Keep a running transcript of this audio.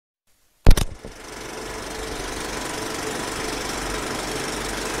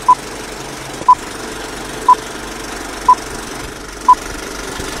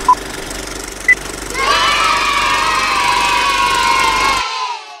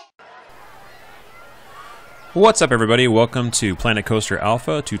What's up, everybody? Welcome to Planet Coaster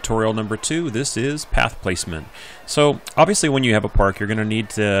Alpha tutorial number 2. This is path placement. So obviously when you have a park, you're going to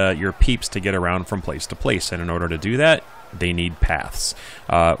need your peeps to get around from place to place, and in order to do that, they need paths.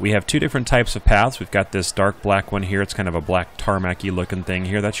 We have two different types of paths. We've got this dark black one here. It's kind of a black tarmac-y looking thing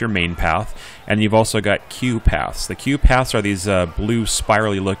here. That's your main path. And you've also got queue paths. The queue paths are these blue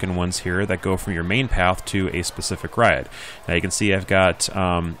spirally looking ones here that go from your main path to a specific ride. Now you can see I've got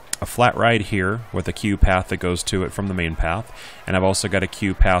a flat ride here with a queue path that goes to it from the main path, and I've also got a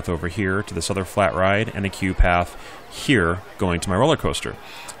queue path over here to this other flat ride and a queue path here going to my roller coaster.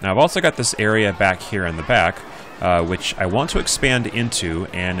 Now I've also got this area back here in the back which I want to expand into,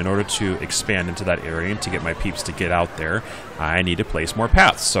 and in order to expand into that area and to get my peeps to get out there, I need to place more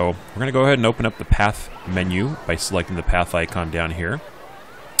paths. So we're going to go ahead and open up the path menu by selecting the path icon down here,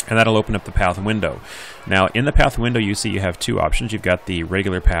 and that'll open up the path window. Now in the path window you see you have two options. You've got the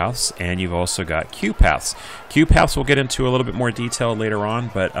regular paths and you've also got queue paths. Queue paths we'll get into a little bit more detail later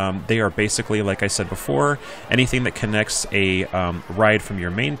on, but they are basically, like I said before, anything that connects a ride from your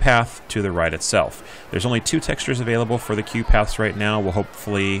main path to the ride itself. There's only two textures available for the queue paths right now. We'll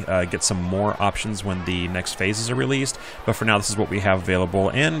hopefully get some more options when the next phases are released, but for now this is what we have available,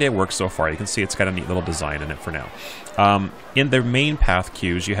 and it works so far. You can see it's got a neat little design in it for now. In the main path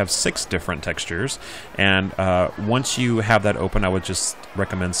queues you have 6 different textures, and once you have that open, I would just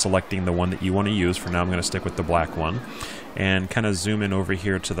recommend selecting the one that you want to use. For now I'm going to stick with the black one and kind of zoom in over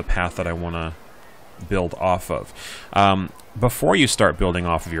here to the path that I want to build off of. Before you start building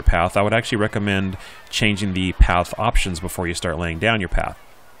off of your path, I would actually recommend changing the path options before you start laying down your path.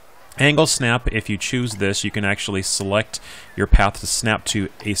 Angle snap, if you choose this, you can actually select your path to snap to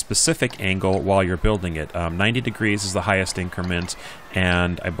a specific angle while you're building it. 90 degrees is the highest increment,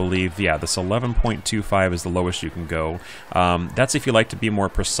 and I believe, yeah, this 11.25 is the lowest you can go. That's if you like to be more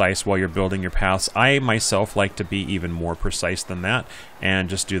precise while you're building your paths. I myself like to be even more precise than that and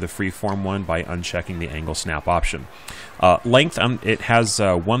just do the freeform one by unchecking the angle snap option. Length, it has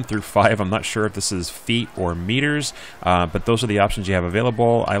 1 through 5. I'm not sure if this is feet or meters, but those are the options you have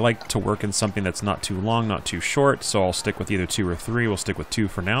available. I like to work in something that's not too long, not too short, so I'll stick with either 2 or 3. We'll stick with 2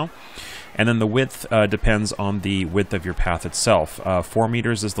 for now. And then the width depends on the width of your path itself. 4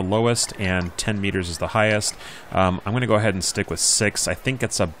 meters is the lowest and 10 meters is the highest. I'm going to go ahead and stick with 6. I think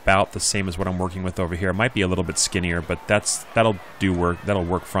it's about the same as what I'm working with over here. It might be a little bit skinnier, but that'll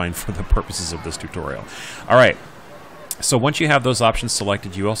work fine for the purposes of this tutorial. All right. So once you have those options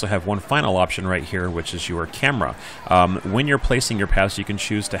selected, you also have one final option right here, which is your camera. When you're placing your paths, you can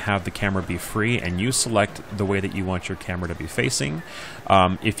choose to have the camera be free, and you select the way that you want your camera to be facing.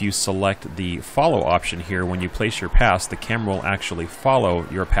 If you select the follow option here, when you place your paths, the camera will actually follow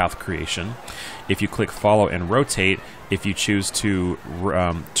your path creation. If you click follow and rotate, if you choose to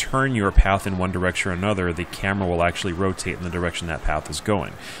turn your path in one direction or another, the camera will actually rotate in the direction that path is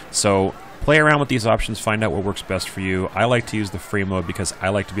going. So play around with these options, find out what works best for you. I like to use the free mode because I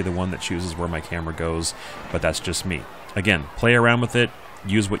like to be the one that chooses where my camera goes, but that's just me. Again, play around with it,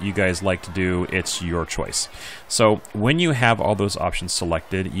 use what you guys like to do, it's your choice. So when you have all those options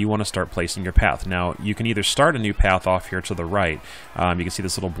selected, you want to start placing your path. Now you can either start a new path off here to the right. You can see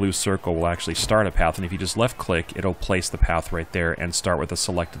this little blue circle will actually start a path, and if you just left click, it'll place the path right there and start with a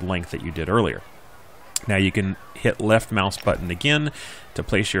selected length that you did earlier. Now you can hit left mouse button again to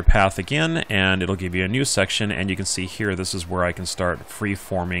place your path again, and it'll give you a new section, and you can see here this is where I can start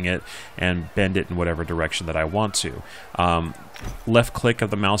free-forming it and bend it in whatever direction that I want to. Left click of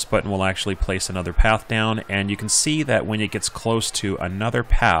the mouse button will actually place another path down, and you can see that when it gets close to another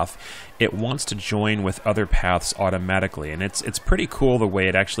path, it wants to join with other paths automatically, and it's pretty cool the way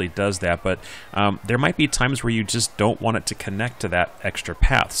it actually does that, but there might be times where you just don't want it to connect to that extra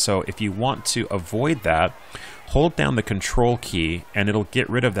path. So if you want to avoid that, hold down the control key and it'll get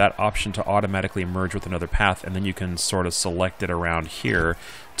rid of that option to automatically merge with another path, and then you can sort of select it around here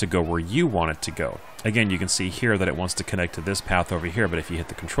to go where you want it to go. Again, you can see here that it wants to connect to this path over here, but if you hit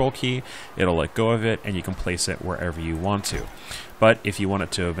the control key, it'll let go of it and you can place it wherever you want to. But if you want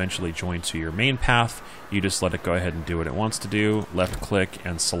it to eventually join to your main path, you just let it go ahead and do what it wants to do, left click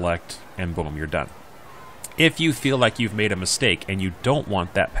and select, and boom, you're done. If you feel like you've made a mistake and you don't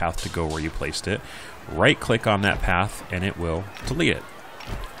want that path to go where you placed it, right click on that path and it will delete it.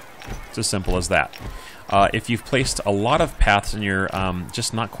 It's as simple as that. If you've placed a lot of paths and you're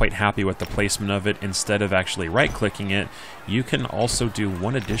just not quite happy with the placement of it, instead of actually right clicking it, you can also do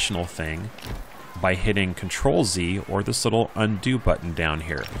one additional thing by hitting Control Z or this little undo button down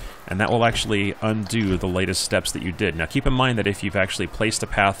here. And that will actually undo the latest steps that you did. Now keep in mind that if you've actually placed a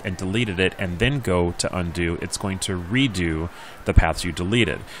path and deleted it and then go to undo, it's going to redo the paths you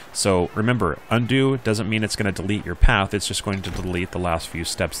deleted. So remember, undo doesn't mean it's going to delete your path, it's just going to delete the last few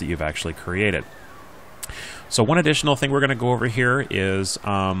steps that you've actually created. So one additional thing we're going to go over here is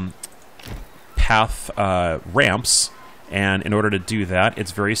path ramps. And in order to do that,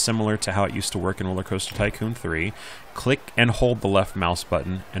 it's very similar to how it used to work in Roller Coaster Tycoon 3. Click and hold the left mouse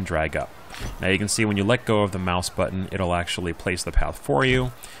button and drag up. Now you can see when you let go of the mouse button, it'll actually place the path for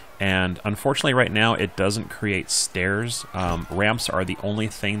you. And unfortunately right now it doesn't create stairs. Ramps are the only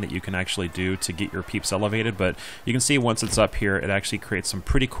thing that you can actually do to get your peeps elevated, but you can see once it's up here, it actually creates some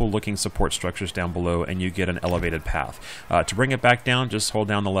pretty cool looking support structures down below and you get an elevated path. To bring it back down, just hold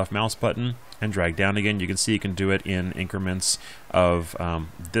down the left mouse button and drag down again. You can see you can do it in increments of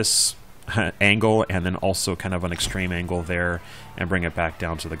this angle and then also kind of an extreme angle there and bring it back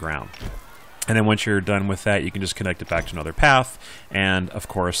down to the ground. And then once you're done with that, you can just connect it back to another path. And of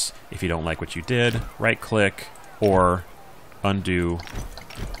course, if you don't like what you did, right click or undo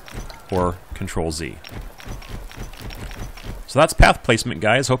or Control Z. So that's path placement,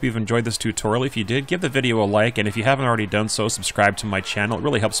 guys. Hope you've enjoyed this tutorial. If you did, give the video a like, and if you haven't already done so, subscribe to my channel. It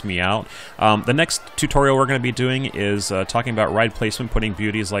really helps me out. The next tutorial we're going to be doing is talking about ride placement, putting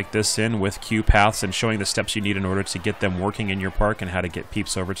beauties like this in with queue paths and showing the steps you need in order to get them working in your park and how to get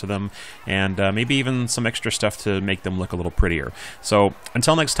peeps over to them, and maybe even some extra stuff to make them look a little prettier. So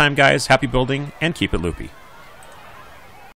until next time, guys, happy building and keep it loopy.